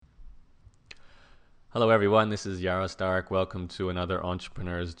Hello, everyone. This is Yaro Stark. Welcome to another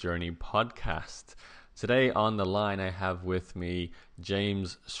Entrepreneur's Journey podcast. Today on the line, I have with me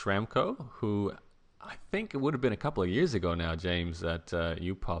James Schramko, who I think it would have been a couple of years ago now, James, that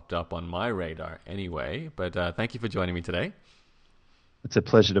you popped up on my radar anyway. But thank you for joining me today. It's a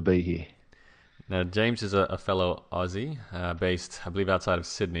pleasure to be here. Now, James is a fellow Aussie based, I believe, outside of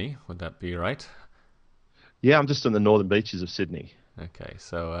Sydney. Would that be right? Yeah, I'm just on the northern beaches of Sydney. Okay,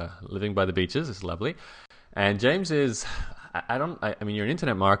 so living by the beaches is lovely. And James is, I mean, you're an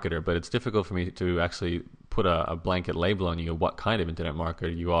internet marketer, but it's difficult for me to actually put a blanket label on you of what kind of internet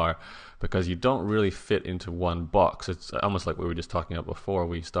marketer you are because you don't really fit into one box. It's almost like we were just talking about before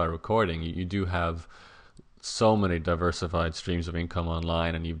we started recording. You do have so many diversified streams of income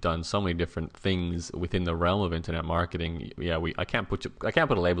online, and you've done so many different things within the realm of internet marketing. Yeah, I can't put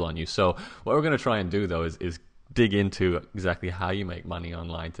a label on you. So what we're going to try and do though is dig into exactly how you make money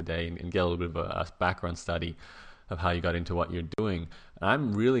online today and get a little bit of a background study of how you got into what you're doing. And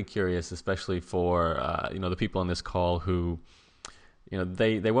I'm really curious, especially for the people on this call who they're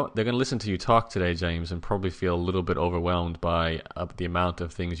going to listen to you talk today, James, and probably feel a little bit overwhelmed by the amount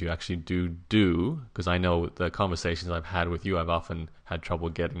of things you actually do. Because I know the conversations I've had with you, I've often had trouble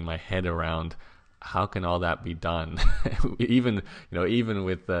getting my head around how can all that be done, even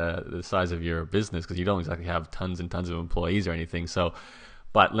with the size of your business, because you don't exactly have tons and tons of employees or anything. So,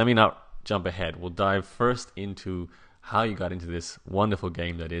 but let me not jump ahead. We'll dive first into how you got into this wonderful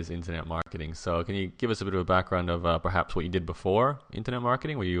game that is internet marketing. So can you give us a bit of a background of perhaps what you did before internet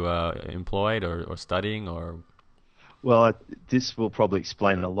marketing? Were you employed or studying or? This will probably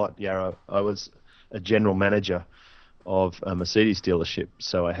explain a lot, Yarrow. I was a general manager of a Mercedes dealership,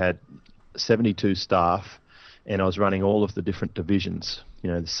 so I had 72 staff, and I was running all of the different divisions,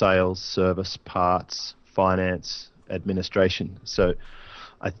 the sales, service, parts, finance, administration. So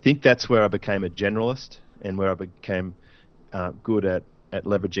I think that's where I became a generalist and where I became good at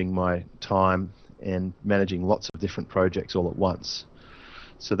leveraging my time and managing lots of different projects all at once.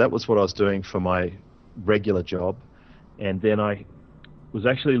 So that was what I was doing for my regular job. And then I was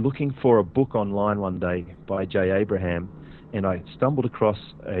actually looking for a book online one day by Jay Abraham, and I stumbled across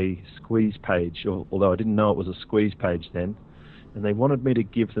a squeeze page, although I didn't know it was a squeeze page then, and they wanted me to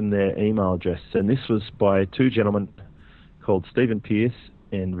give them their email address. And this was by two gentlemen called Stephen Pierce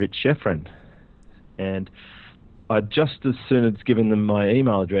and Rich Sheffrin. And I just as soon as given them my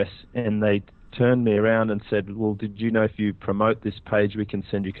email address, and they turned me around and said, well, did you know if you promote this page, we can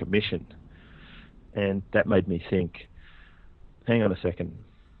send you commission? And that made me think, hang on a second.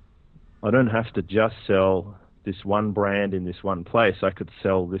 I don't have to just sell this one brand in this one place. I could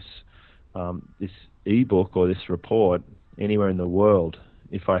sell this ebook or this report anywhere in the world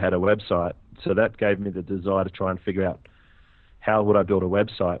if I had a website. So that gave me the desire to try and figure out how would I build a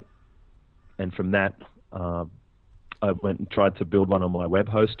website. And from that, I went and tried to build one on my web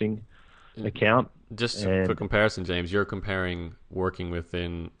hosting account. Just for comparison, James, you're comparing working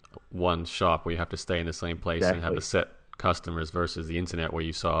within one shop where you have to stay in the same place and have the set customers versus the internet where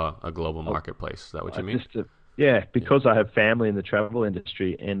you saw a global marketplace. Is that what you mean? Because I have family in the travel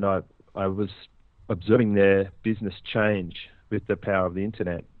industry, and I was observing their business change with the power of the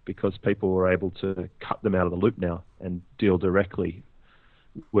internet, because people were able to cut them out of the loop now and deal directly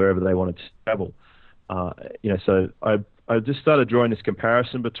wherever they wanted to travel. So I just started drawing this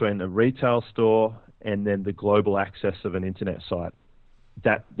comparison between a retail store and then the global access of an internet site.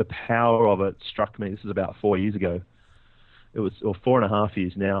 That the power of it struck me. This is about 4 years ago. Or 4.5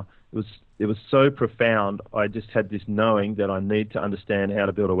 years now. It was so profound. I just had this knowing that I need to understand how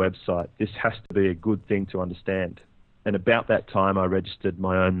to build a website. This has to be a good thing to understand. And about that time, I registered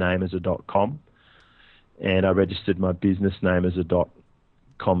my own name as a .com, and I registered my business name as a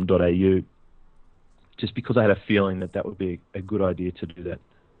 .com.au, just because I had a feeling that would be a good idea to do that.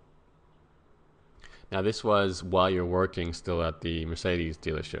 Now, this was while you're working still at the Mercedes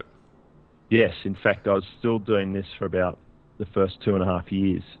dealership. Yes, in fact, I was still doing this for about the first 2.5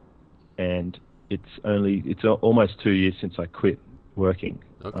 years, and it's almost 2 years since I quit working.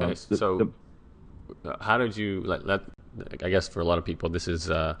 Okay, how did you I guess for a lot of people this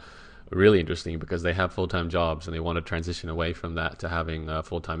is really interesting because they have full-time jobs and they want to transition away from that to having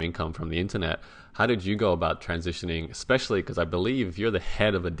full-time income from the internet. How did you go about transitioning, especially because I believe if you're the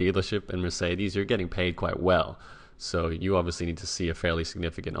head of a dealership in Mercedes, you're getting paid quite well, so you obviously need to see a fairly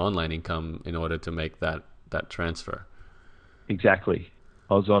significant online income in order to make that transfer. Exactly.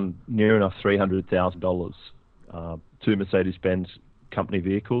 I was on near enough $300,000, two Mercedes-Benz company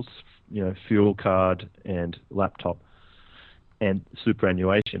vehicles, fuel card and laptop and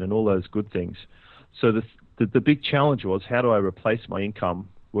superannuation and all those good things. So the big challenge was, how do I replace my income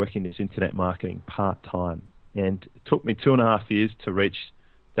working this internet marketing part-time. And it took me 2.5 years to reach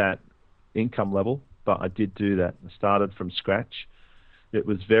that income level, but I did do that. I started from scratch. It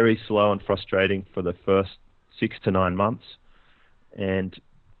was very slow and frustrating for the first 6 to 9 months. And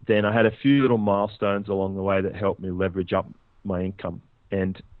then I had a few little milestones along the way that helped me leverage up my income.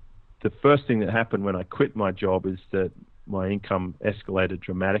 And the first thing that happened when I quit my job is that my income escalated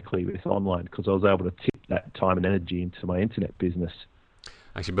dramatically with online, because I was able to tip that time and energy into my internet business.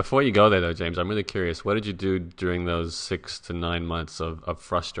 Actually, before you go there, though, James, I'm really curious. What did you do during those 6 to 9 months of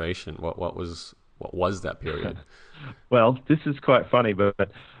frustration? What was that period? Well, this is quite funny,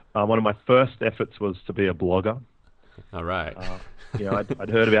 but one of my first efforts was to be a blogger. All right. I'd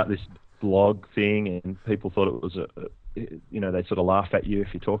heard about this blog thing, and people thought it was they sort of laugh at you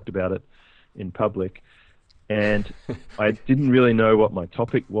if you talked about it in public. And I didn't really know what my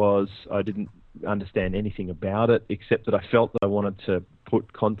topic was. I didn't understand anything about it, except that I felt that I wanted to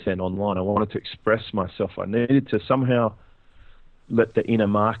put content online. I wanted to express myself. I needed to somehow let the inner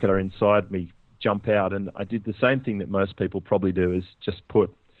marketer inside me jump out. And I did the same thing that most people probably do, is just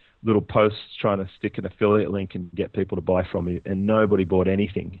put little posts trying to stick an affiliate link and get people to buy from you, and nobody bought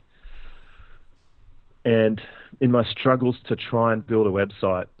anything. And in my struggles to try and build a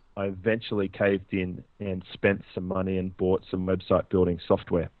website, I eventually caved in and spent some money and bought some website building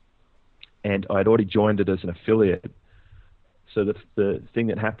software. And I'd already joined it as an affiliate. So the thing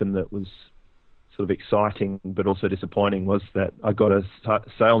that happened that was sort of exciting but also disappointing was that I got a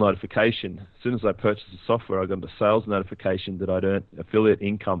sale notification. As soon as I purchased the software, I got a sales notification that I'd earned affiliate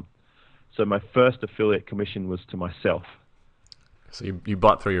income. So my first affiliate commission was to myself. So you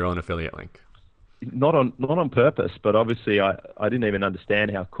bought through your own affiliate link? Not on purpose, but obviously I didn't even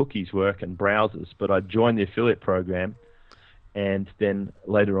understand how cookies work and browsers, but I joined the affiliate program, and then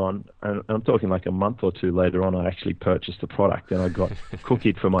later on, and I'm talking like a month or two later on, I actually purchased the product and I got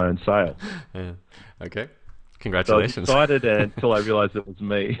cookied for my own sale. Yeah. Okay. Congratulations. So I was excited until I realized it was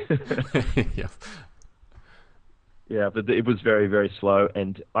me. Yeah. Yeah, but it was very, very slow,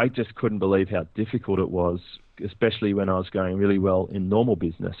 and I just couldn't believe how difficult it was, especially when I was going really well in normal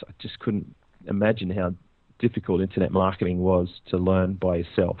business. I just couldn't imagine how difficult internet marketing was to learn by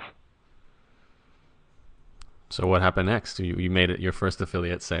yourself. So what happened next? You made it your first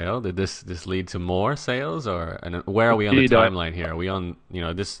affiliate sale. Did this lead to more sales, and where are we on the timeline here? Are we on,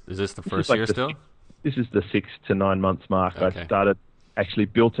 is this the first year still? This is the 6 to 9 months mark. Okay. I actually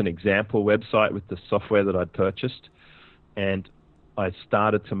built an example website with the software that I'd purchased, and I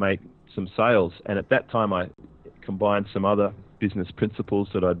started to make some sales. And at that time, I combined some other business principles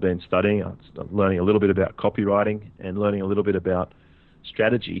that I'd been studying. I was learning a little bit about copywriting and learning a little bit about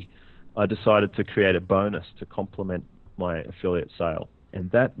strategy. I decided to create a bonus to complement my affiliate sale. And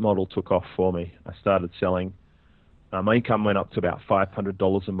that model took off for me. I started selling. My income went up to about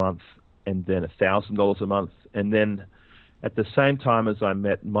 $500 a month, and then $1,000 a month. And then at the same time as I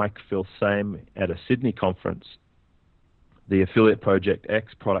met Mike Filsame at a Sydney conference, the Affiliate Project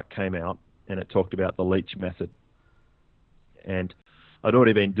X product came out, and it talked about the leech method. And I'd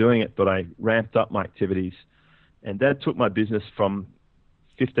already been doing it, but I ramped up my activities, and that took my business from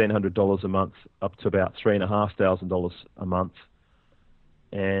 $1,500 a month up to about $3,500 a month.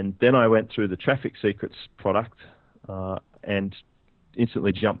 And then I went through the Traffic Secrets product and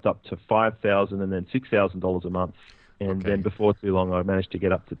instantly jumped up to $5,000 and then $6,000 a month. And then before too long, I managed to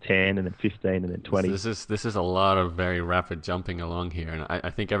get up to 10 and then 15 and then 20. This is a lot of very rapid jumping along here. And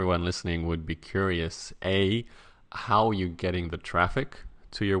I think everyone listening would be curious, how are you getting the traffic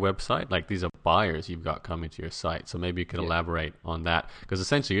to your website? Like, these are buyers you've got coming to your site. So maybe you could elaborate on that. Because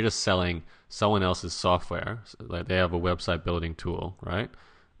essentially you're just selling someone else's software. So, like, they have a website building tool, right?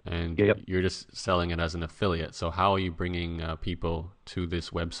 And you're just selling it as an affiliate. So how are you bringing people to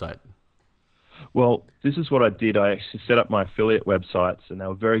this website? Well, this is what I did. I actually set up my affiliate websites, and they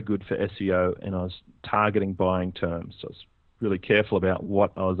were very good for SEO, and I was targeting buying terms. So I was really careful about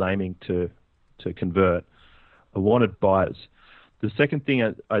what I was aiming to convert. I wanted buyers. The second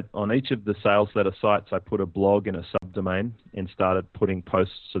thing, on each of the sales letter sites, I put a blog in a subdomain and started putting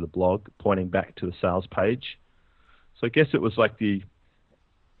posts to the blog pointing back to the sales page. So I guess it was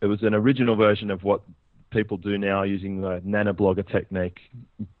an original version of what people do now using the nanoblogger technique,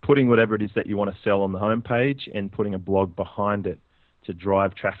 putting whatever it is that you want to sell on the home page and putting a blog behind it to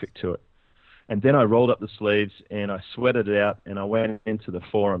drive traffic to it. And then I rolled up the sleeves and I sweated it out, and I went into the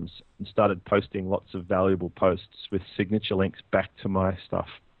forums and started posting lots of valuable posts with signature links back to my stuff.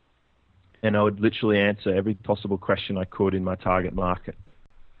 And I would literally answer every possible question I could in my target market.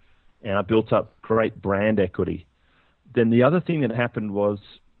 And I built up great brand equity. Then the other thing that happened was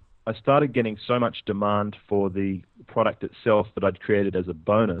I started getting so much demand for the product itself that I'd created as a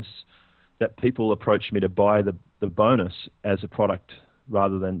bonus that people approached me to buy the bonus as a product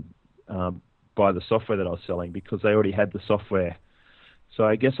rather than buy the software that I was selling because they already had the software. So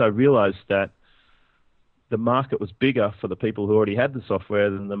I guess I realized that the market was bigger for the people who already had the software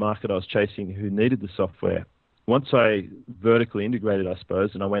than the market I was chasing who needed the software. Once I vertically integrated, I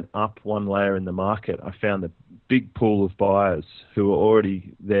suppose, and I went up one layer in the market, I found a big pool of buyers who were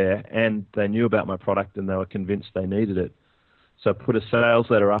already there and they knew about my product and they were convinced they needed it. So I put a sales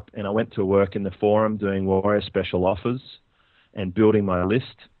letter up and I went to work in the forum doing Warrior special offers and building my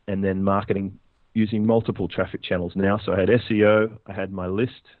list and then marketing using multiple traffic channels now. So I had SEO, I had my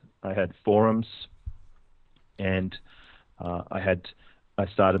list, I had forums, and I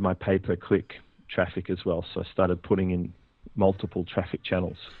started my pay-per-click traffic as well. So I started putting in multiple traffic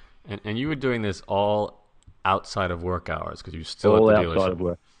channels. And you were doing this all outside of work hours because you still all at the dealership. Outside of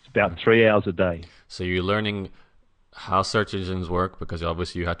work. It's about 3 hours a day. So you're learning how search engines work because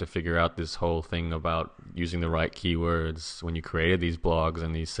obviously you had to figure out this whole thing about using the right keywords when you created these blogs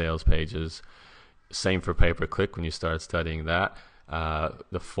and these sales pages. Same for pay-per-click when you started studying that.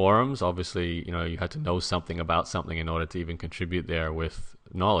 The forums, obviously, you had to know something about something in order to even contribute there with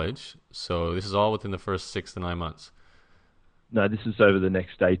knowledge. So this is all within the first 6 to 9 months. No, this is over the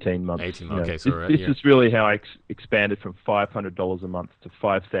next 18 months. 18 months, okay. So this is really how I expanded from $500 a month to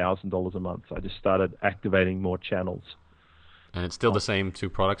 $5,000 a month. I just started activating more channels. And it's still the same two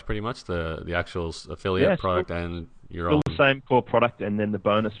products pretty much, the actual affiliate product and your own? Still the same core product and then the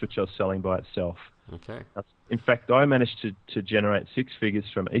bonus, which I was selling by itself. Okay. In fact, I managed to generate 6 figures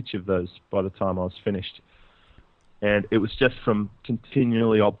from each of those by the time I was finished. And it was just from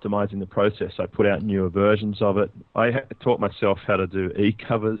continually optimizing the process. I put out newer versions of it. I taught myself how to do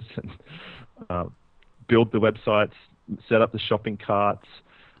e-covers and build the websites, set up the shopping carts,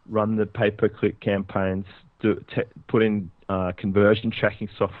 run the pay-per-click campaigns, put in conversion tracking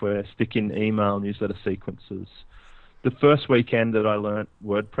software, stick in email newsletter sequences. The first weekend that I learnt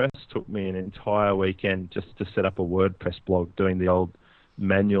WordPress took me an entire weekend just to set up a WordPress blog doing the old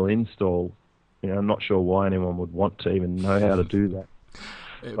manual install. I'm not sure why anyone would want to even know how to do that.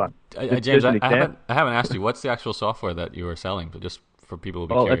 But James, I haven't asked you, what's the actual software that you were selling, but just for people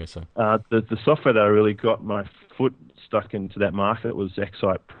who would be curious. The software that I really got my foot stuck into that market was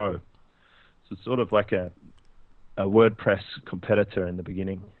Excite Pro. So it's sort of like a WordPress competitor in the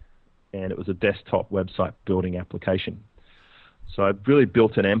beginning, and it was a desktop website building application. So I really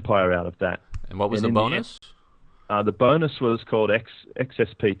built an empire out of that. And what was the bonus? The bonus was called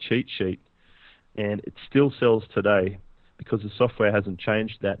XSP Cheat Sheet. And it still sells today because the software hasn't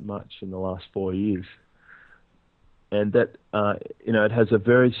changed that much in the last 4 years. And that, it has I've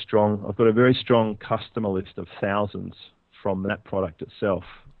got a very strong customer list of thousands from that product itself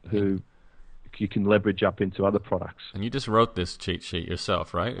who you can leverage up into other products. And you just wrote this cheat sheet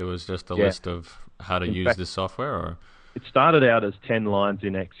yourself, right? It was just a list of how to use this software? Or it started out as 10 lines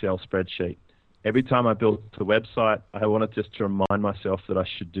in Excel spreadsheet. Every time I built a website, I wanted just to remind myself that I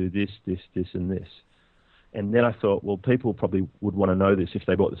should do this, this, this, and this. And then I thought, well, people probably would want to know this if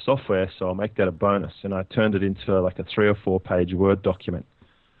they bought the software, so I'll make that a bonus. And I turned it into like a 3 or 4 page Word document.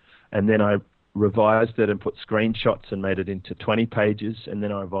 And then I revised it and put screenshots and made it into 20 pages. And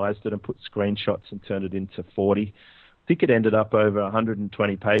then I revised it and put screenshots and turned it into 40. I think it ended up over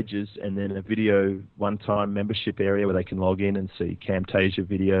 120 pages, and then a video one-time membership area where they can log in and see Camtasia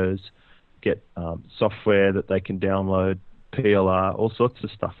videos, get software that they can download, PLR, all sorts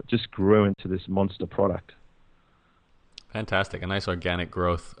of stuff. It just grew into this monster product. Fantastic. A nice organic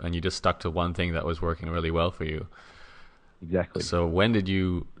growth, and you just stuck to one thing that was working really well for you. Exactly. So when did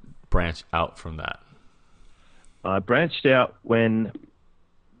you branch out from that? I branched out when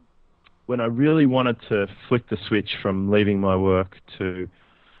I really wanted to flick the switch from leaving my work to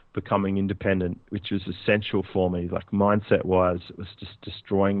becoming independent, which was essential for me. Like mindset-wise, it was just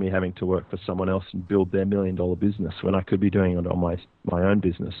destroying me having to work for someone else and build their $1 million business when I could be doing it on my own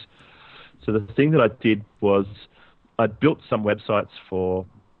business. So the thing that I did was I built some websites for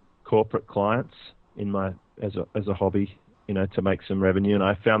corporate clients as a hobby, to make some revenue, and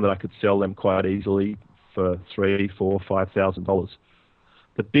I found that I could sell them quite easily for $3,000, $4,000, $5,000.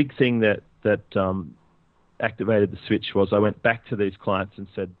 The big thing that activated the switch was I went back to these clients and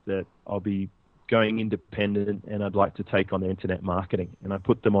said that I'll be going independent and I'd like to take on their internet marketing. And I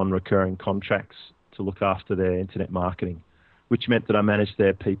put them on recurring contracts to look after their internet marketing, which meant that I managed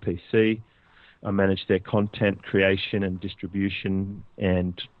their PPC, I managed their content creation and distribution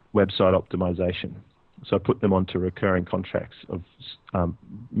and website optimization. So I put them onto recurring contracts of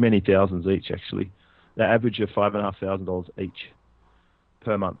many thousands each, actually. The average of $5,500 each.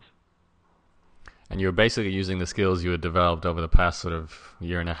 per month. And you're basically using the skills you had developed over the past sort of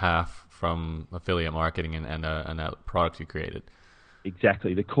year and a half from affiliate marketing and that product you created.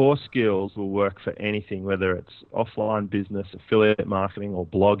 Exactly. The core skills will work for anything, whether it's offline business, affiliate marketing, or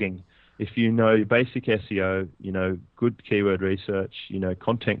blogging. If you know your basic SEO, you know good keyword research, you know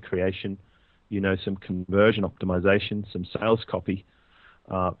content creation, you know some conversion optimization, some sales copy,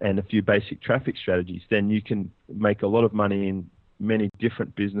 and a few basic traffic strategies, then you can make a lot of money in many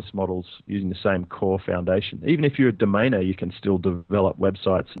different business models using the same core foundation. Even if you're a domainer, you can still develop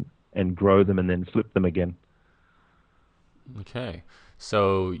websites and grow them and then flip them again. Okay.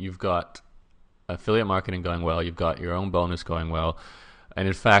 So you've got affiliate marketing going well, you've got your own bonus going well. And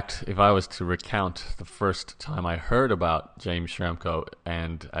in fact, if I was to recount the first time I heard about James Schramko,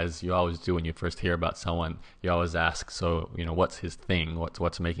 and as you always do when you first hear about someone, you always ask, so, you know, what's his thing?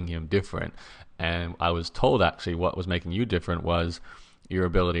 What's making him different? And I was told actually what was making you different was your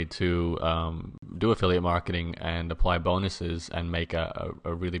ability to do affiliate marketing and apply bonuses and make a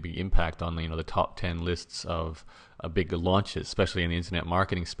really big impact on the top 10 lists of big launches, especially in the internet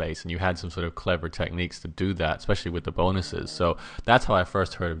marketing space. And you had some sort of clever techniques to do that, especially with the bonuses. So that's how I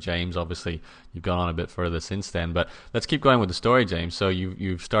first heard of James. Obviously, you've gone on a bit further since then. But let's keep going with the story, James. So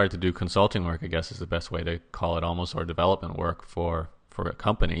you've started to do consulting work, I guess is the best way to call it, almost, or development work for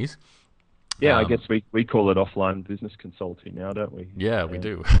companies. Yeah, I guess we call it offline business consulting now, don't we? Yeah, we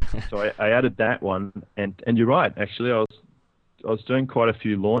do. So I added that one, and you're right. Actually, I was doing quite a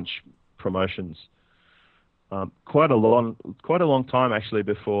few launch promotions, quite a long time actually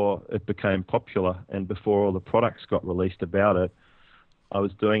before it became popular and before all the products got released about it. I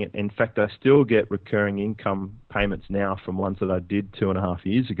was doing it. In fact, I still get recurring income payments now from ones that I did 2.5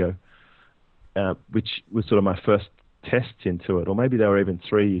 years ago, which was sort of my first tests into it, or maybe they were even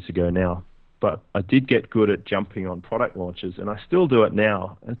 3 years ago now. But I did get good at jumping on product launches, and I still do it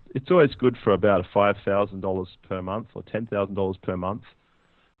now. It's always good for about $5,000 per month or $10,000 per month,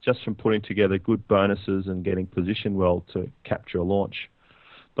 just from putting together good bonuses and getting positioned well to capture a launch.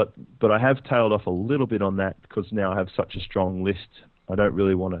 But I have tailed off a little bit on that because now I have such a strong list. I don't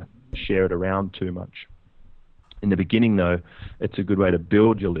really want to share it around too much. In the beginning, though, it's a good way to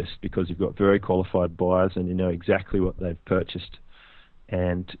build your list because you've got very qualified buyers and you know exactly what they've purchased.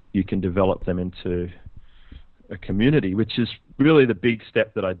 And you can develop them into a community, which is really the big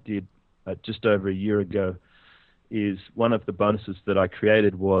step that I did just over a year ago. Is one of the bonuses that I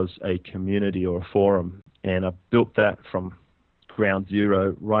created was a community or a forum, and I built that from ground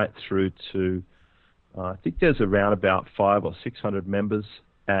zero right through to I think there's around about 500 or 600 members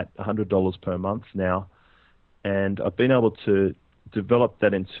at $100 per month now, and I've been able to develop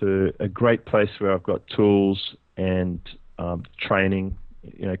that into a great place where I've got tools and training,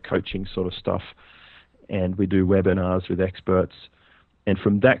 coaching sort of stuff, and we do webinars with experts. And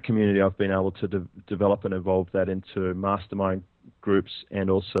from that community, I've been able to develop and evolve that into mastermind groups and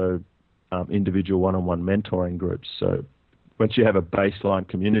also individual one-on-one mentoring groups. So once you have a baseline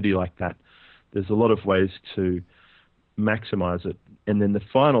community like that, there's a lot of ways to maximize it. And then the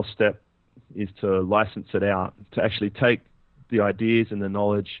final step is to license it out, to actually take the ideas and the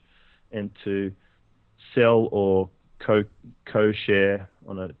knowledge and to sell or co-share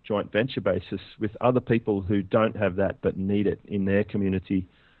on a joint venture basis with other people who don't have that but need it in their community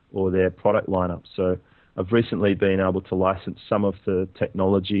or their product lineup. So I've recently been able to license some of the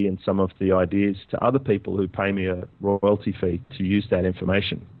technology and some of the ideas to other people who pay me a royalty fee to use that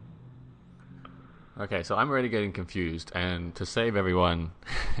information. Okay, so I'm already getting confused, and to save everyone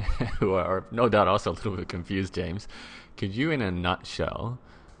who are no doubt also a little bit confused, James, could you in a nutshell,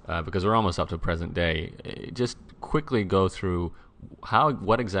 because we're almost up to present day, just quickly go through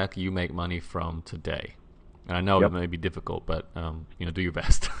what exactly you make money from today? And I know it may be difficult, but do your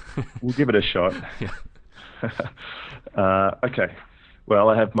best. We'll give it a shot. Yeah. Okay. Well,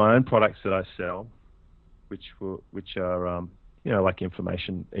 I have my own products that I sell, which are like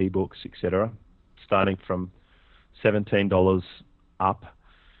information, ebooks, etc., starting from $17 up.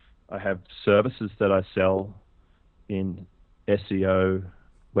 I have services that I sell in SEO,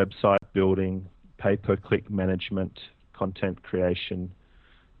 website building, pay-per-click management, content creation.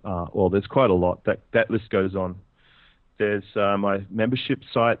 Well, there's quite a lot. That list goes on. There's my membership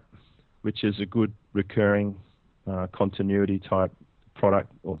site, which is a good recurring continuity type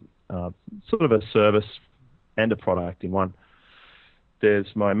product, or sort of a service and a product in one. There's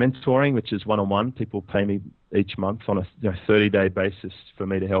my mentoring, which is one-on-one. People pay me each month on a 30-day basis for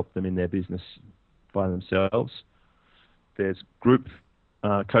me to help them in their business by themselves. There's group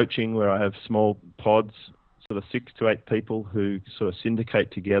coaching, where I have small pods, sort of 6 to 8 people who sort of syndicate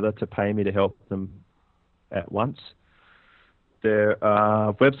together to pay me to help them at once. There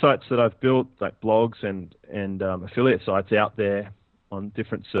are websites that I've built, like blogs and affiliate sites out there on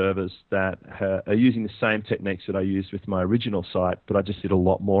different servers that are using the same techniques that I used with my original site, but I just did a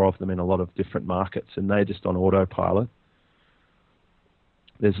lot more of them in a lot of different markets, and they're just on autopilot.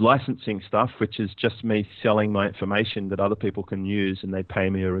 There's licensing stuff, which is just me selling my information that other people can use, and they pay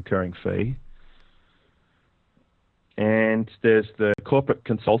me a recurring fee. And there's the corporate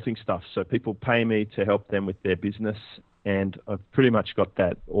consulting stuff. So people pay me to help them with their business, and I've pretty much got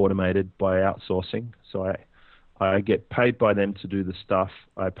that automated by outsourcing. So I get paid by them to do the stuff.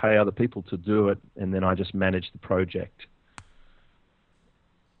 I pay other people to do it, and then I just manage the project.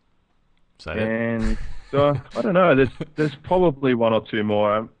 Is that and I don't know. There's probably one or two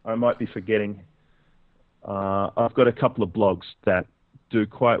more. I might be forgetting. I've got a couple of blogs that do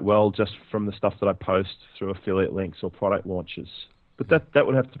quite well just from the stuff that I post through affiliate links or product launches. But that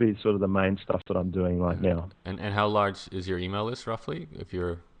would have to be sort of the main stuff that I'm doing right now. And how large is your email list roughly?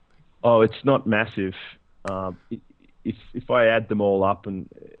 Oh, it's not massive. If I add them all up and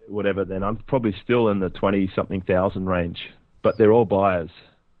whatever, then I'm probably still in the 20-something thousand range. But they're all buyers.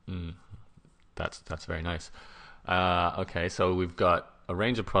 That's very nice. Okay, so we've got a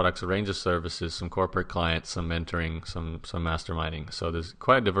range of products, a range of services, some corporate clients, some mentoring, some masterminding. So there's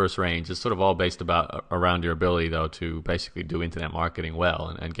quite a diverse range. It's sort of all based around your ability, though, to basically do internet marketing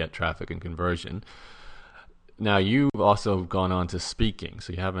well and get traffic and conversion. Now, you've also gone on to speaking,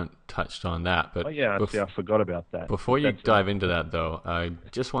 so you haven't touched on that. But I forgot about that. Before you dive into that, though, I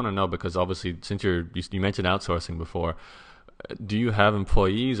just want to know, because obviously, since you mentioned outsourcing before, do you have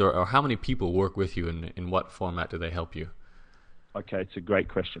employees, or how many people work with you, and in what format do they help you? Okay, it's a great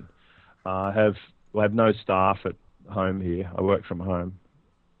question. I have no staff at home here. I work from home,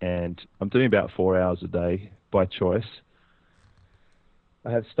 and I'm doing about 4 hours a day by choice. I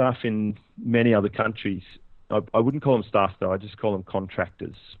have staff in many other countries. I wouldn't call them staff, though. I just call them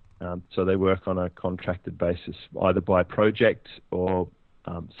contractors. So they work on a contracted basis, either by project or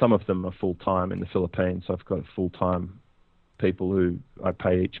some of them are full-time in the Philippines. I've got full-time people who I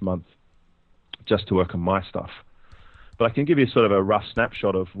pay each month just to work on my stuff. But I can give you sort of a rough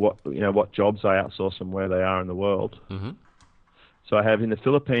snapshot of what jobs I outsource and where they are in the world. Mm-hmm. So I have in the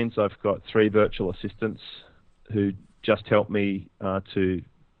Philippines, I've got 3 virtual assistants who just help me to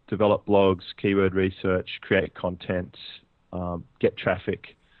develop blogs, keyword research, create content, get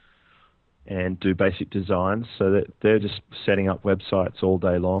traffic, and do basic designs. So that they're just setting up websites all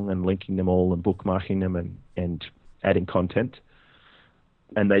day long and linking them all and bookmarking them and adding content.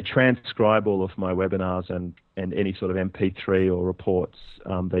 And they transcribe all of my webinars and any sort of MP3 or reports.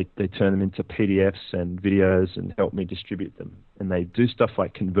 They turn them into PDFs and videos and help me distribute them. And they do stuff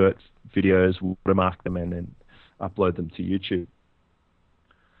like convert videos, watermark them, and then upload them to YouTube.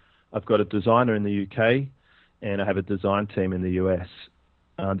 I've got a designer in the UK, and I have a design team in the US.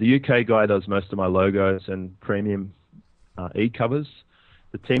 The UK guy does most of my logos and premium e-covers.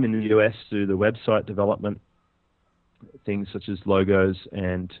 The team in the US do the website development, things such as logos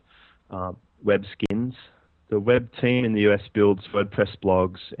and web skins. The web team in the US builds WordPress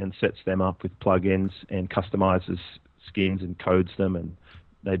blogs and sets them up with plugins and customizes skins and codes them, and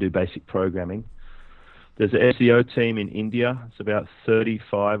they do basic programming. There's an SEO team in India. It's about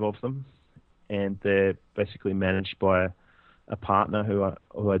 35 of them, and they're basically managed by a partner who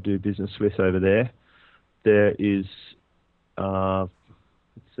I do business with over there. There is, I've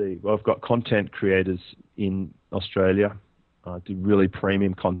got content creators in Australia. Do really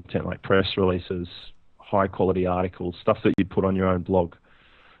premium content like press releases, high quality articles, stuff that you'd put on your own blog,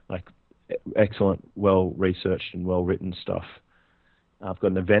 like excellent, well researched and well written stuff. I've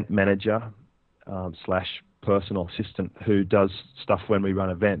got an event manager / personal assistant who does stuff when we run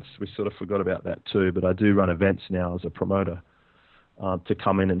events. We sort of forgot about that too, but I do run events now as a promoter to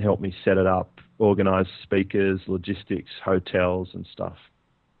come in and help me set it up, organize speakers, logistics, hotels and stuff.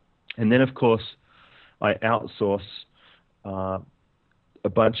 And then, of course, I outsource a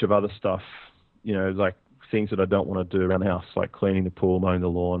bunch of other stuff, like things that I don't want to do around the house, like cleaning the pool, mowing the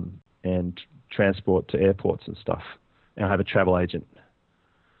lawn, and transport to airports and stuff. And I have a travel agent.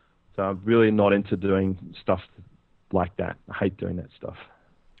 So I'm really not into doing stuff like that. I hate doing that stuff.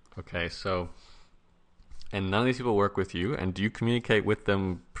 Okay, so, and none of these people work with you, and do you communicate with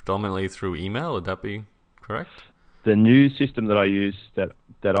them predominantly through email? Would that be correct? The new system that I use that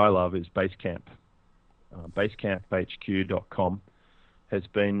I love is Basecamp. BasecampHQ.com has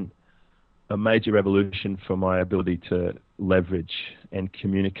been a major revolution for my ability to leverage and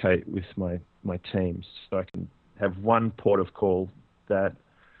communicate with my teams. So I can have one port of call that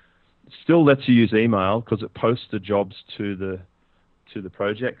still lets you use email because it posts the jobs to the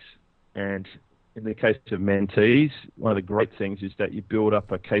projects, and in the case of mentees, one of the great things is that you build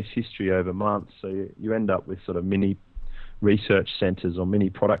up a case history over months. So you end up with sort of mini research centers or mini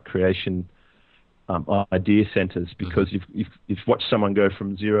product creation idea centers, because you've watched someone go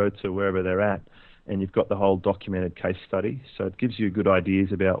from zero to wherever they're at, and you've got the whole documented case study. So it gives you good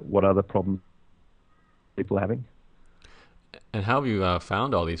ideas about what other problems people are having. And how have you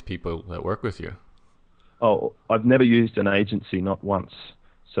found all these people that work with you? Oh, I've never used an agency, not once.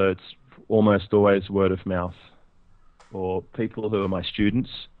 So it's almost always word of mouth, or people who are my students,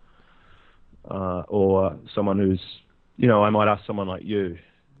 or someone who's, I might ask someone like you,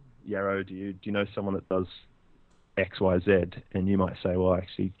 Yarrow, do you know someone that does X, Y, Z? And you might say, well,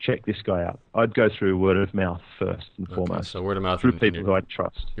 actually, check this guy out. I'd go through word of mouth first and Okay, foremost, so word of mouth through in people who I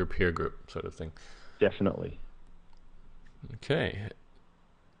trust. your peer group sort of thing. Definitely. Okay.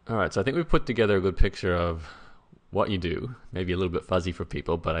 All right, so I think we've put together a good picture of what you do. Maybe a little bit fuzzy for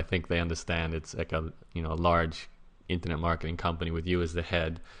people, but I think they understand it's like a large internet marketing company with you as the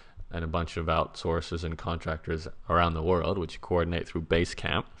head and a bunch of outsourcers and contractors around the world, which you coordinate through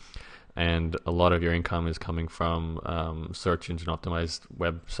Basecamp. And a lot of your income is coming from search engine optimized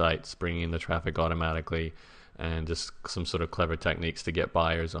websites, bringing in the traffic automatically, and just some sort of clever techniques to get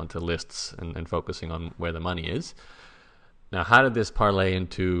buyers onto lists and focusing on where the money is. Now, how did this parlay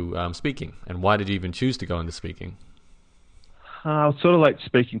into speaking, and why did you even choose to go into speaking? Sort of like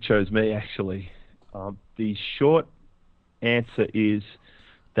speaking chose me, actually. The short answer is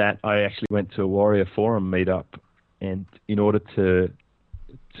that I actually went to a Warrior Forum meetup, and in order to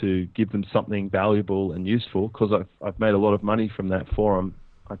give them something valuable and useful, because I've made a lot of money from that forum,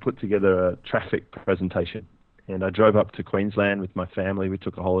 I put together a traffic presentation, and I drove up to Queensland with my family. We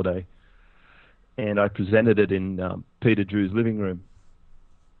took a holiday, and I presented it in Peter Drew's living room,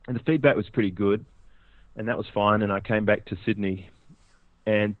 and the feedback was pretty good, and that was fine. And I came back to Sydney,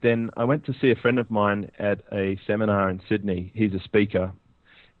 and then I went to see a friend of mine at a seminar in Sydney. He's a speaker,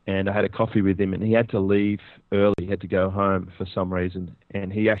 and I had a coffee with him, and he had to leave early. He had to go home for some reason,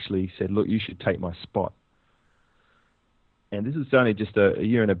 and he actually said, look, you should take my spot. And this is only just a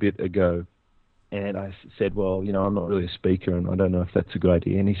year and a bit ago. And I said, well, I'm not really a speaker, and I don't know if that's a good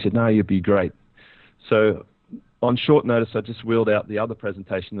idea. And he said, no, you'd be great. So on short notice, I just wheeled out the other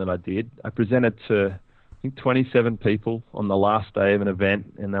presentation that I did. I presented to, I think, 27 people on the last day of an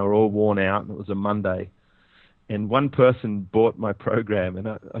event, and they were all worn out, and it was a Monday. And one person bought my program, and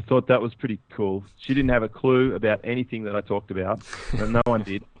I thought that was pretty cool. She didn't have a clue about anything that I talked about, and no one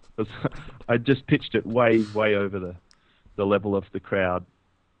did, because I just pitched it way, way over the level of the crowd.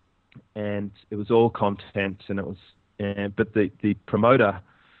 And it was all content, and but the promoter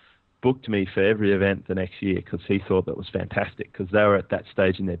booked me for every event the next year, because he thought that was fantastic, because they were at that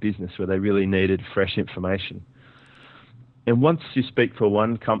stage in their business where they really needed fresh information. And once you speak for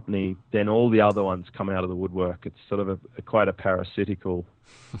one company, then all the other ones come out of the woodwork. It's sort of quite a parasitical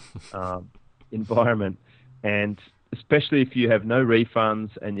environment. And especially if you have no refunds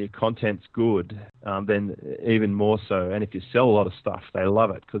and your content's good, then even more so. And if you sell a lot of stuff, they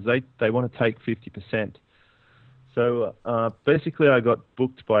love it, because they want to take 50%. So basically I got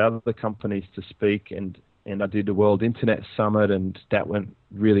booked by other companies to speak, and I did the World Internet Summit, and that went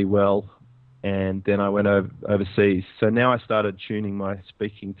really well. And then I went overseas. So now I started tuning my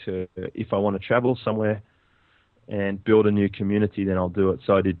speaking to, if I want to travel somewhere and build a new community, then I'll do it.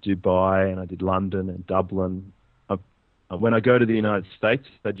 So I did Dubai, and I did London and Dublin. When I go to the United States,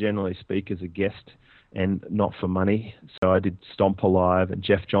 I generally speak as a guest and not for money. So I did Stomp Alive and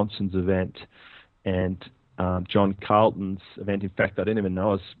Jeff Johnson's event and John Carlton's event. In fact, I didn't even know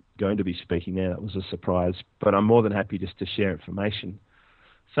I was going to be speaking there. That was a surprise. But I'm more than happy just to share information.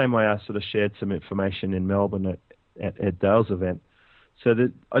 Same way I sort of shared some information in Melbourne at Ed Dale's event. So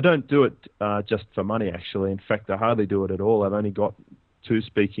that I don't do it just for money, actually. In fact, I hardly do it at all. I've only got 2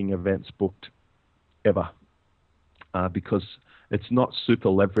 speaking events booked ever, because it's not super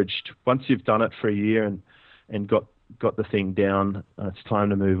leveraged. Once you've done it for a year and got the thing down, it's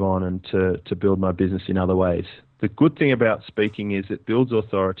time to move on and to build my business in other ways. The good thing about speaking is it builds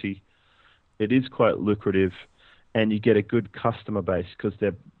authority. It is quite lucrative, and you get a good customer base, because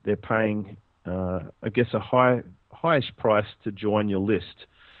they're paying, I guess, a highish price to join your list.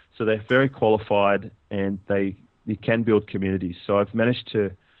 So they're very qualified, and you can build communities. So I've managed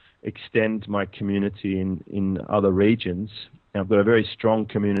to extend my community in other regions. I've got a very strong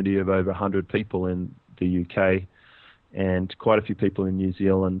community of over 100 people in the UK, and quite a few people in New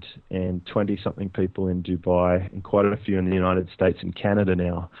Zealand, and 20-something people in Dubai, and quite a few in the United States and Canada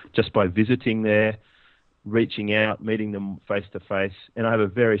now, just by visiting there, reaching out, meeting them face-to-face. And I have a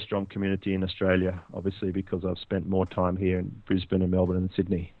very strong community in Australia, obviously, because I've spent more time here in Brisbane and Melbourne and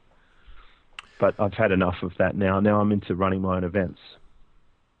Sydney. But I've had enough of that now. Now I'm into running my own events.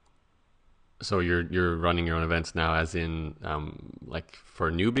 So you're running your own events now, as in like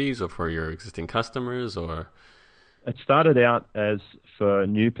for newbies or for your existing customers, or? It started out as for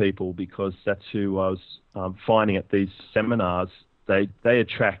new people because that's who I was finding at these seminars. They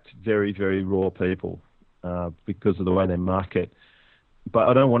attract very, very raw people because of the way they market. But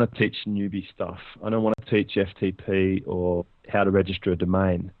I don't want to teach newbie stuff. I don't want to teach FTP or how to register a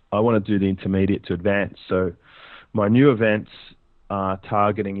domain. I want to do the intermediate to advanced. So my new events are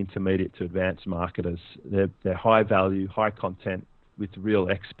targeting intermediate to advanced marketers. They're high value, high content with real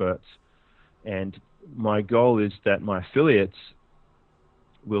experts. And my goal is that my affiliates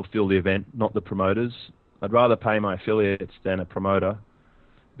will fill the event, not the promoters. I'd rather pay my affiliates than a promoter,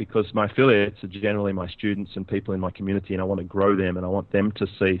 because my affiliates are generally my students and people in my community, and I want to grow them and I want them to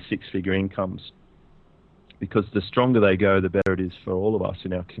see six-figure incomes, because the stronger they go, the better it is for all of us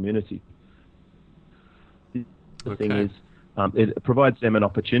in our community. The thing is, it provides them an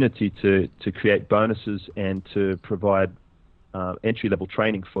opportunity to create bonuses and to provide entry-level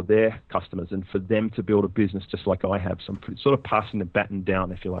training for their customers and for them to build a business just like I have. So I'm sort of passing the baton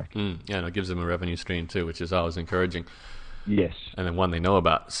down, if you like. Yeah, and it gives them a revenue stream too, which is always encouraging. Yes. And then one they know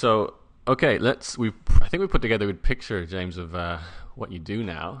about. So, okay, I think we put together a good picture, James, of what you do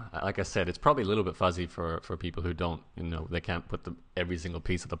now. Like I said, it's probably a little bit fuzzy for people who don't, they can't put every single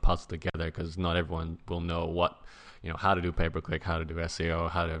piece of the puzzle together, because not everyone will know how to do pay-per-click, how to do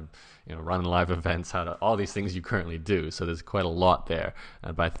SEO, how to run live events, all these things you currently do. So there's quite a lot there.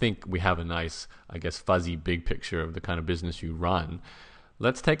 But I think we have a nice, fuzzy big picture of the kind of business you run.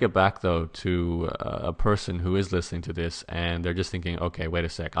 Let's take it back, though, to a person who is listening to this and they're just thinking, okay, wait a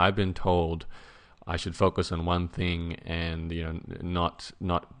sec, I've been told I should focus on one thing and not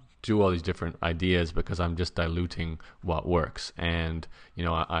do all these different ideas because I'm just diluting what works. And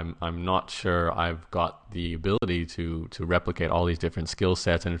I'm not sure I've got the ability to replicate all these different skill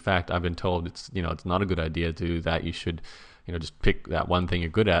sets. And in fact, I've been told it's not a good idea to do that. You should just pick that one thing you're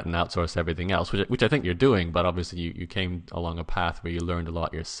good at and outsource everything else, which I think you're doing, but obviously you came along a path where you learned a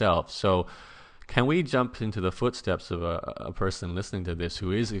lot yourself. So can we jump into the footsteps of a person listening to this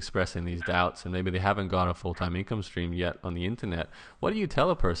who is expressing these doubts and maybe they haven't got a full-time income stream yet on the internet? What do you tell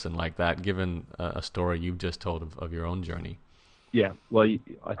a person like that, given a story you've just told of your own journey? Yeah, well,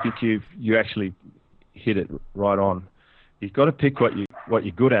 I think you actually hit it right on. You've got to pick what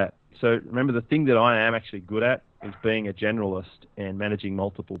you're good at. So remember, the thing that I am actually good at is being a generalist and managing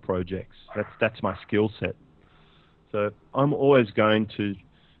multiple projects. That's my skill set. So I'm always going to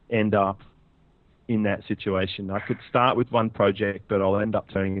end up in that situation. I could start with one project, but I'll end up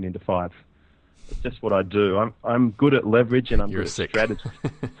turning it into 5. It's just what I do. I'm good at leverage and I'm good at strategy.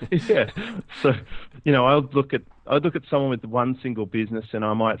 Yeah. So, I'll look at someone with one single business and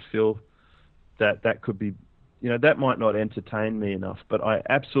I might feel that could be, that might not entertain me enough, but I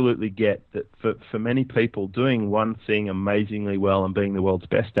absolutely get that for many people, doing one thing amazingly well and being the world's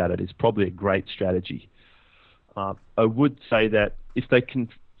best at it is probably a great strategy. I would say that if they can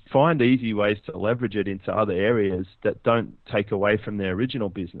find easy ways to leverage it into other areas that don't take away from their original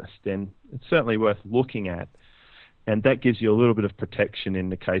business, then it's certainly worth looking at. And that gives you a little bit of protection in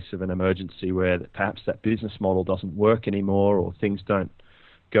the case of an emergency where perhaps that business model doesn't work anymore or things don't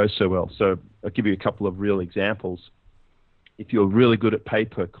go so well. So I'll give you a couple of real examples. If you're really good at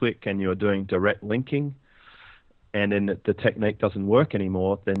pay-per-click and you're doing direct linking and then the technique doesn't work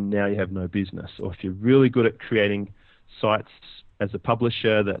anymore, then now you have no business. Or if you're really good at creating sites as a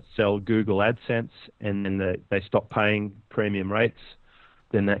publisher that sell Google AdSense and then they stop paying premium rates,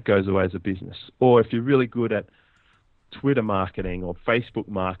 then that goes away as a business. Or if you're really good at Twitter marketing or Facebook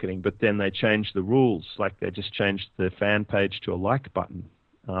marketing, but then they change the rules, like they just changed the fan page to a like button,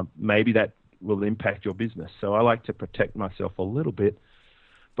 maybe that will impact your business. So I like to protect myself a little bit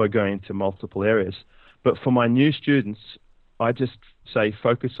by going into multiple areas. But for my new students, I just say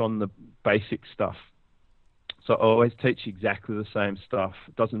focus on the basic stuff. So I always teach exactly the same stuff.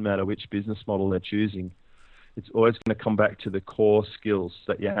 It doesn't matter which business model they're choosing. It's always going to come back to the core skills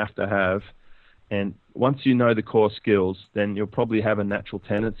that you have to have. And once you know the core skills, then you'll probably have a natural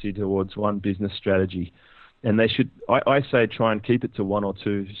tendency towards one business strategy. And I say try and keep it to 1 or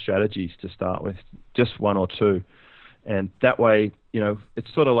 2 strategies to start with, just 1 or 2. And that way,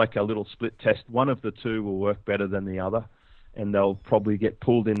 it's sort of like a little split test. One of the 2 will work better than the other, and they'll probably get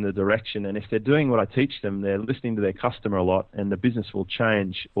pulled in the direction. And if they're doing what I teach them, they're listening to their customer a lot, and the business will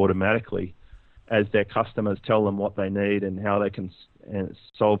change automatically as their customers tell them what they need and how they can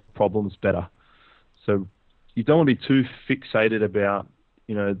solve problems better. So you don't want to be too fixated about,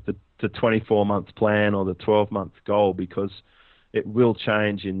 the 24-month plan or the 12-month goal, because it will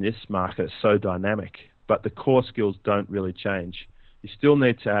change in this market. It's so dynamic, but the core skills don't really change. You still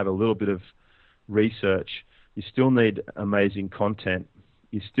need to have a little bit of research. You still need amazing content.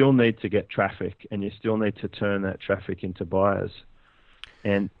 You still need to get traffic, and you still need to turn that traffic into buyers.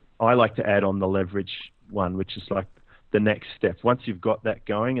 And I like to add on the leverage one, which is like the next step. Once you've got that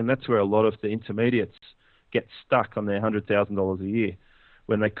going, and that's where a lot of the intermediates get stuck on their $100,000 a year,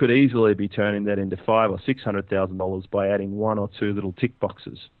 when they could easily be turning that into $500,000 or $600,000 by adding one or two little tick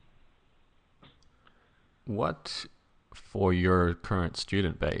boxes. What, for your current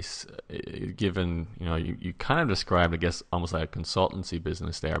student base, given, you kind of described, I guess, almost like a consultancy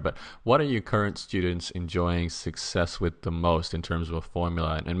business there, but what are your current students enjoying success with the most in terms of a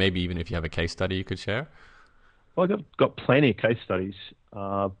formula? And maybe even if you have a case study you could share? Well, I've got plenty of case studies,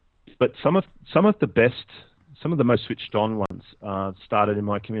 but some of the best, some of the most switched on ones started in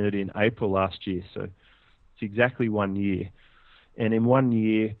my community in April last year. So it's exactly 1 year. And in 1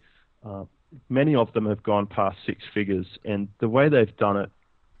 year, many of them have gone past six figures. And the way they've done it,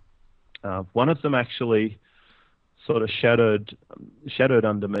 one of them actually sort of shadowed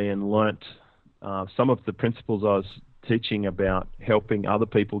under me and learnt some of the principles I was teaching about helping other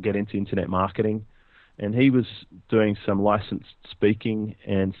people get into internet marketing. And he was doing some licensed speaking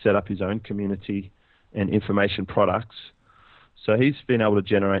and set up his own community and information products. So he's been able to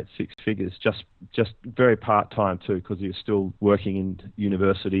generate six figures, just very part-time too, because he was still working in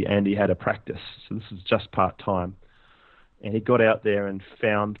university and he had a practice. So this is just part-time. And he got out there and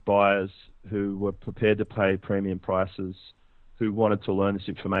found buyers who were prepared to pay premium prices, who wanted to learn this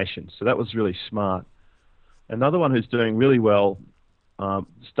information. So that was really smart. Another one who's doing really well,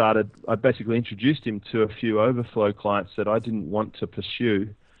 I basically introduced him to a few overflow clients that I didn't want to pursue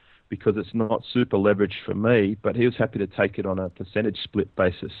because it's not super leveraged for me, but he was happy to take it on a percentage split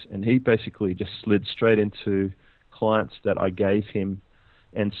basis. And he basically just slid straight into clients that I gave him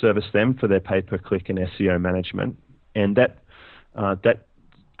and serviced them for their pay-per-click and SEO management. And that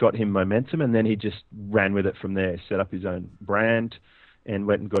got him momentum, and then he just ran with it from there, set up his own brand and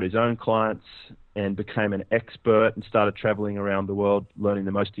went and got his own clients and became an expert and started traveling around the world, learning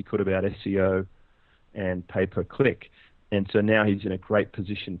the most he could about SEO and pay-per-click. And so now he's in a great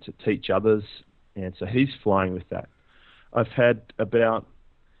position to teach others, and so he's flying with that. I've had about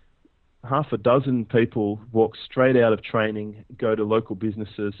half a dozen people walk straight out of training, go to local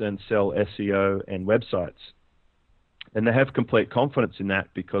businesses and sell SEO and websites. And they have complete confidence in that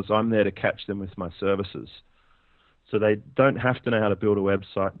because I'm there to catch them with my services. So they don't have to know how to build a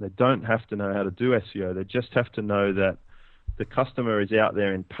website. They don't have to know how to do SEO. They just have to know that the customer is out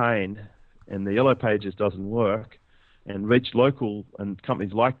there in pain and the Yellow Pages doesn't work. And Reach Local and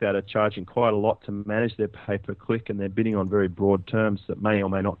companies like that are charging quite a lot to manage their pay-per-click, and they're bidding on very broad terms that may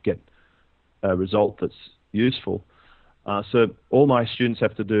or may not get a result that's useful. So all my students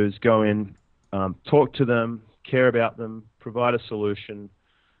have to do is go in, talk to them, care about them, provide a solution,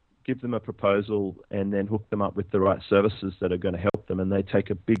 give them a proposal, and then hook them up with the right services that are going to help them, and they take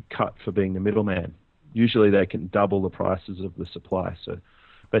a big cut for being the middleman. Usually they can double the prices of the supply. So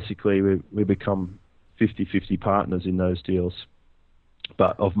basically we become 50-50 partners in those deals.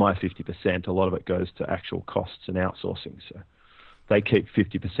 But of my 50%, a lot of it goes to actual costs and outsourcing. So they keep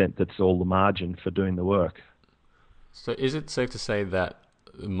 50%, that's all the margin for doing the work. So is it safe to say that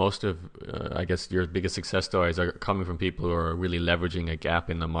most of, I guess, your biggest success stories are coming from people who are really leveraging a gap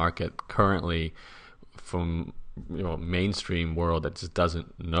in the market currently from mainstream world that just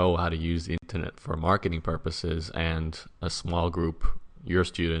doesn't know how to use the internet for marketing purposes, and a small group, your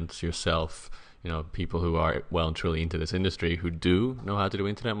students, yourself, people who are well and truly into this industry who do know how to do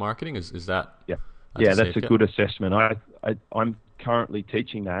internet marketing? Is that? Yeah, that's a good assessment. I'm currently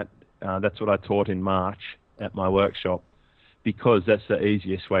teaching that. That's what I taught in March at my workshop, because that's the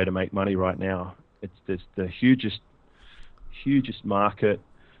easiest way to make money right now. There's the hugest market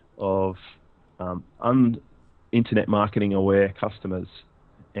of internet marketing aware customers,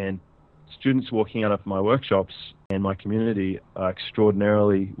 and students walking out of my workshops and my community are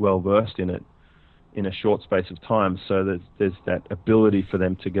extraordinarily well versed in it in a short space of time. So there's that ability for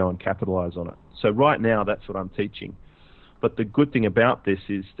them to go and capitalize on it. So right now, that's what I'm teaching. But the good thing about this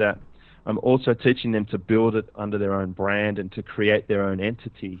is that I'm also teaching them to build it under their own brand and to create their own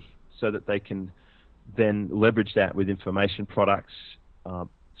entity so that they can then leverage that with information products,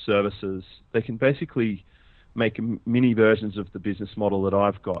 services. They can basically make mini versions of the business model that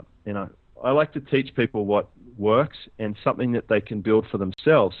I've got. And I like to teach people what works and something that they can build for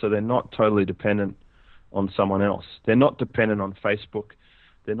themselves, so they're not totally dependent on someone else. They're not dependent on Facebook.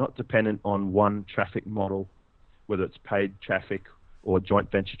 They're not dependent on one traffic model, whether it's paid traffic or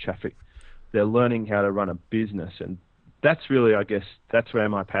joint venture traffic. They're learning how to run a business and that's really, I guess, that's where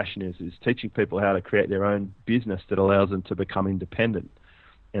my passion is teaching people how to create their own business that allows them to become independent.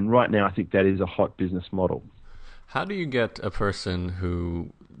 And right now, I think that is a hot business model. How do you get a person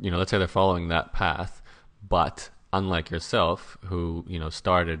who, let's say they're following that path, but unlike yourself, who,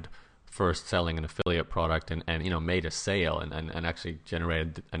 started first selling an affiliate product and made a sale and actually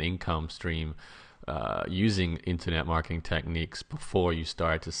generated an income stream using internet marketing techniques before you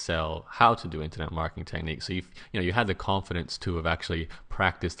started to sell how to do internet marketing techniques. So you had the confidence to have actually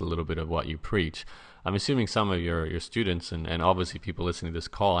practiced a little bit of what you preach. I'm assuming some of your students and obviously people listening to this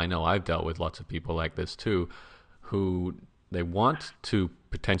call, I know I've dealt with lots of people like this too, who they want to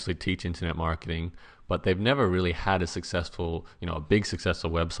potentially teach internet marketing, but they've never really had a successful, a big successful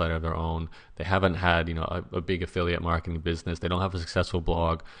website of their own. They haven't had, a big affiliate marketing business. They don't have a successful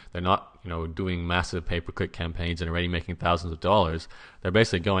blog. They're not, doing massive pay-per-click campaigns and already making thousands of dollars. They're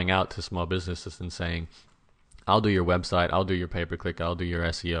basically going out to small businesses and saying, I'll do your website, I'll do your pay-per-click, I'll do your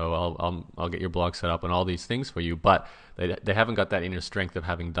SEO, I'll get your blog set up and all these things for you, but they haven't got that inner strength of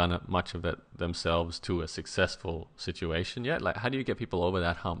having done much of that themselves to a successful situation yet. Like, how do you get people over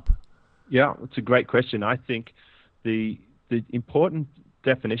that hump? Yeah, it's a great question. I think the important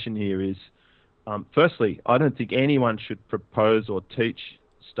definition here is, firstly, I don't think anyone should propose or teach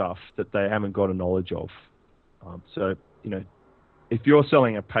stuff that they haven't got a knowledge of. So, if you're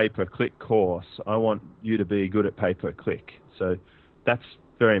selling a pay-per-click course, I want you to be good at pay-per-click. So that's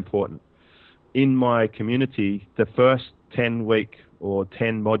very important. In my community, the first 10-week or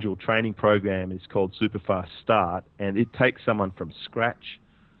 10-module training program is called Superfast Start, and it takes someone from scratch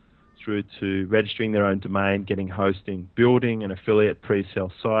through to registering their own domain, getting hosting, building an affiliate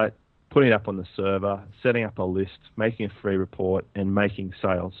pre-sale site, putting it up on the server, setting up a list, making a free report, and making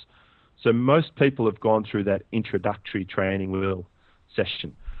sales. So most people have gone through that introductory training wheel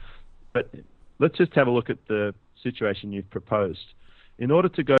session. But let's just have a look at the situation you've proposed. In order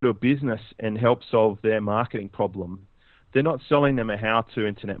to go to a business and help solve their marketing problem, they're not selling them a how-to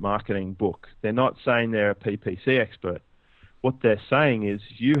internet marketing book. They're not saying they're a PPC expert. What they're saying is,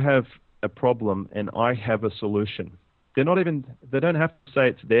 you have a problem and I have a solution. They don't have to say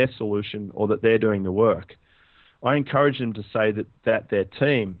it's their solution or that they're doing the work. I encourage them to say that their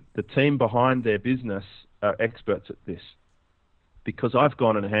team, the team behind their business, are experts at this. Because I've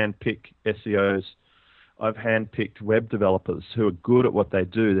gone and handpicked SEOs, I've handpicked web developers who are good at what they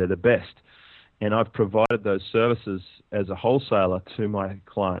do, they're the best, and I've provided those services as a wholesaler to my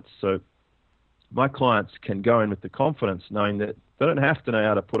clients. So my clients can go in with the confidence knowing that they don't have to know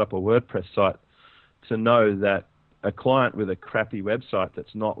how to put up a WordPress site to know that a client with a crappy website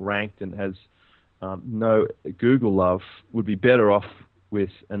that's not ranked and has no Google love would be better off with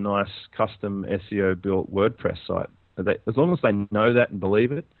a nice custom SEO built WordPress site. As long as they know that and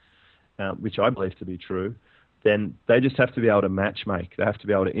believe it, which I believe to be true, then they just have to be able to matchmake. They have to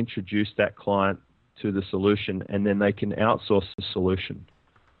be able to introduce that client to the solution, and then they can outsource the solution.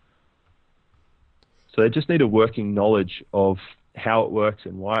 So they just need a working knowledge of how it works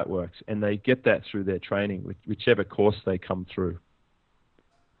and why it works, and they get that through their training, whichever course they come through.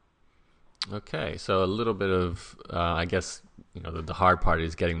 Okay, so a little bit of, I guess, the hard part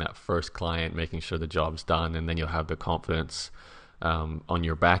is getting that first client, making sure the job's done, and then you'll have the confidence on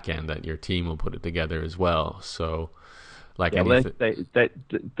your back end that your team will put it together as well. So, like, yeah,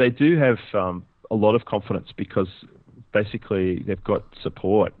 they do have a lot of confidence because basically they've got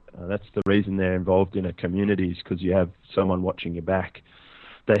support. That's the reason they're involved in a community, is because you have someone watching your back.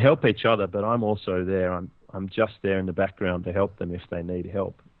 They help each other, but I'm also there. I'm just there in the background to help them if they need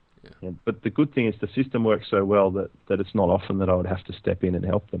help. Yeah. But the good thing is the system works so well that it's not often that I would have to step in and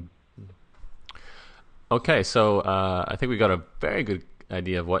help them. Okay, so I think we got a very good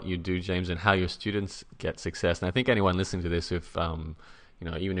idea of what you do, James, and how your students get success. And I think anyone listening to this, if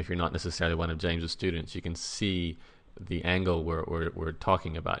even if you're not necessarily one of James's students, you can see the angle we're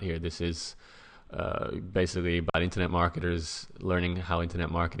talking about here. This is basically about internet marketers learning how internet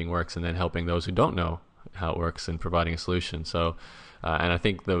marketing works and then helping those who don't know how it works and providing a solution. So, and I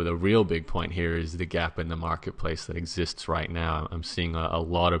think the real big point here is the gap in the marketplace that exists right now. I'm seeing a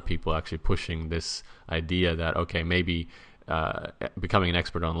lot of people actually pushing this idea that, okay, maybe becoming an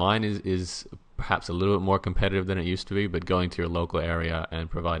expert online is perhaps a little bit more competitive than it used to be, but going to your local area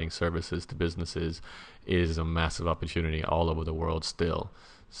and providing services to businesses is a massive opportunity all over the world still.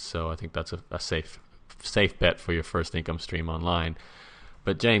 So I think that's a safe bet for your first income stream online.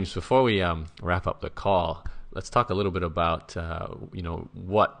 But James, before we wrap up the call, let's talk a little bit about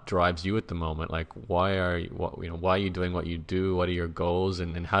what drives you at the moment. Like, why are you doing what you do? What are your goals,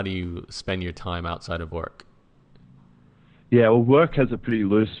 and how do you spend your time outside of work? Yeah, well, work has a pretty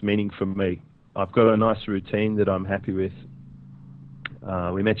loose meaning for me. I've got a nice routine that I'm happy with.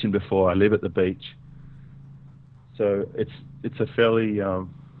 We mentioned before I live at the beach, so it's a fairly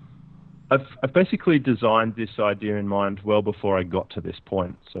I've basically designed this idea in mind well before I got to this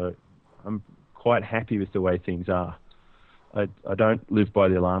point, so I'm quite happy with the way things are. I don't live by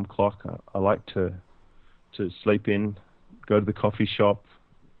the alarm clock. I like to sleep in, go to the coffee shop,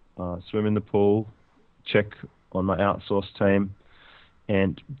 swim in the pool, check on my outsourced team,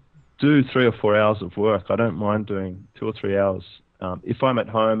 and do 3 or 4 hours of work. I don't mind doing 2 or 3 hours. If I'm at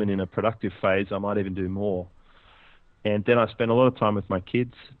home and in a productive phase, I might even do more. And then I spend a lot of time with my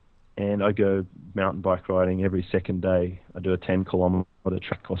kids, and I go mountain bike riding every second day. I do a 10-kilometer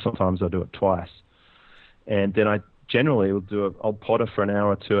track, or sometimes I do it twice. And then I generally will I'll potter for an hour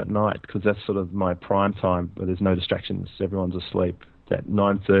or two at night, because that's sort of my prime time where there's no distractions. Everyone's asleep. That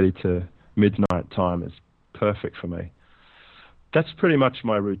 9:30 to midnight time is perfect for me. That's pretty much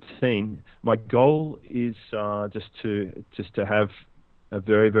my routine. My goal is just to have a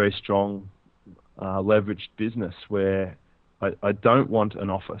very, very strong leveraged business where I don't want an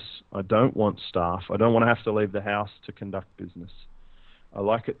office. I don't want staff. I don't want to have to leave the house to conduct business. I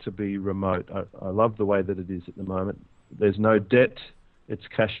like it to be remote. I love the way that it is at the moment. There's no debt. It's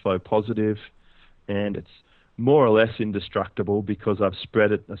cash flow positive, and it's more or less indestructible because I've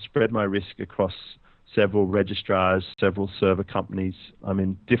spread my risk across several registrars, several server companies. I'm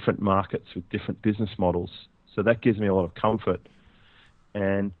in different markets with different business models, so that gives me a lot of comfort.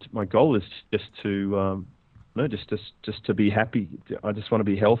 And my goal is just to no, just to be happy. I just want to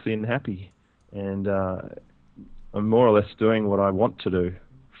be healthy and happy, and I'm more or less doing what I want to do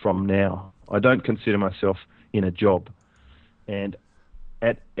from now. I don't consider myself in a job, and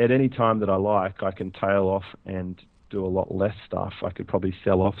at any time that I like, I can tail off and do a lot less stuff. I could probably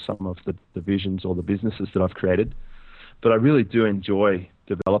sell off some of the divisions or the businesses that I've created, but I really do enjoy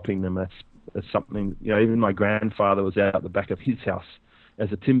developing them. That's something, even my grandfather was out the back of his house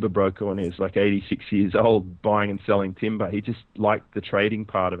as a timber broker when he was like 86 years old, buying and selling timber. He just liked the trading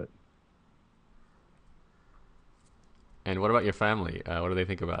part of it. And what about your family? What do they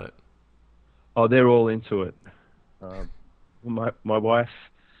think about it? Oh, they're all into it. My wife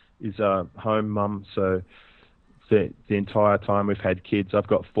is a home mum, so the entire time we've had kids, I've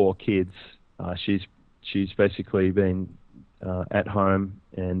got 4 kids. She's basically been at home,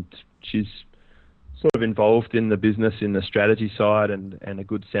 and she's sort of involved in the business in the strategy side and a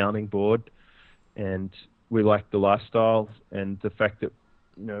good sounding board. And we like the lifestyle and the fact that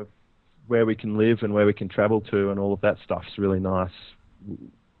where we can live and where we can travel to and all of that stuff's really nice.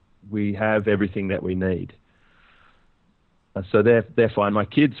 We have everything that we need. So they're fine. My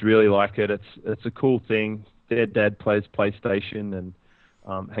kids really like it. It's a cool thing. Their dad plays PlayStation and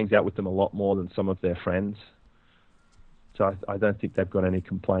hangs out with them a lot more than some of their friends. So I don't think they've got any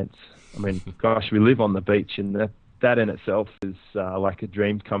complaints. I mean, gosh, we live on the beach, and that in itself is like a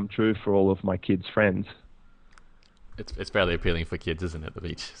dream come true for all of my kids' friends. It's fairly appealing for kids, isn't it, the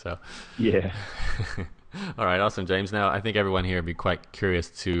beach? So yeah. All right, awesome, James. Now, I think everyone here would be quite curious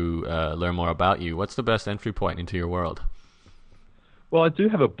to learn more about you. What's the best entry point into your world? Well, I do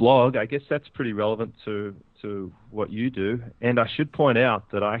have a blog. I guess that's pretty relevant to what you do. And I should point out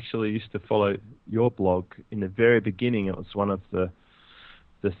that I actually used to follow your blog in the very beginning. It was one of the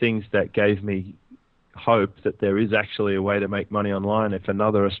things that gave me hope that there is actually a way to make money online if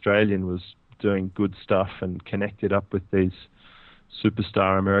another Australian was doing good stuff and connected up with these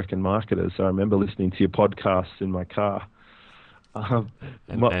superstar American marketers. I remember listening to your podcasts in my car.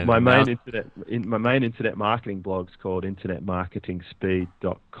 My main internet marketing blog's called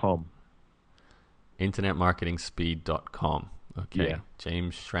internetmarketingspeed.com. Internetmarketingspeed.com. Okay. Yeah.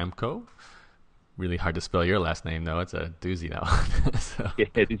 James Schramko. Really hard to spell your last name, though. It's a doozy, that one. So. Yeah,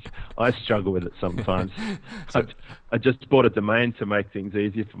 it is. I struggle with it sometimes. I just bought a domain to make things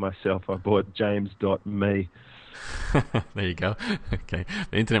easier for myself. I bought james.me. There you go. Okay.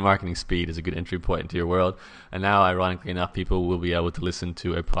 The Internet Marketing Speed is a good entry point into your world. And now, ironically enough, people will be able to listen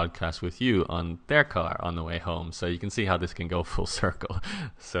to a podcast with you on their car on the way home. So you can see how this can go full circle.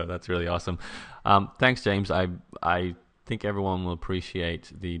 So that's really awesome. Thanks, James. I think everyone will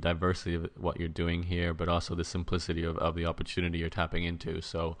appreciate the diversity of what you're doing here, but also the simplicity of the opportunity you're tapping into.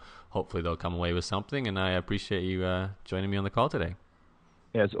 So hopefully they'll come away with something. And I appreciate you joining me on the call today.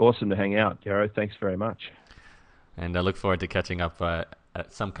 Yeah, it's awesome to hang out, Garo. Thanks very much. And I look forward to catching up at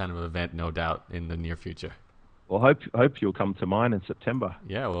some kind of event, no doubt, in the near future. Well, hope you'll come to mine in September.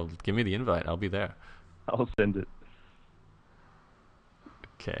 Yeah, well, give me the invite. I'll be there. I'll send it.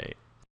 Okay.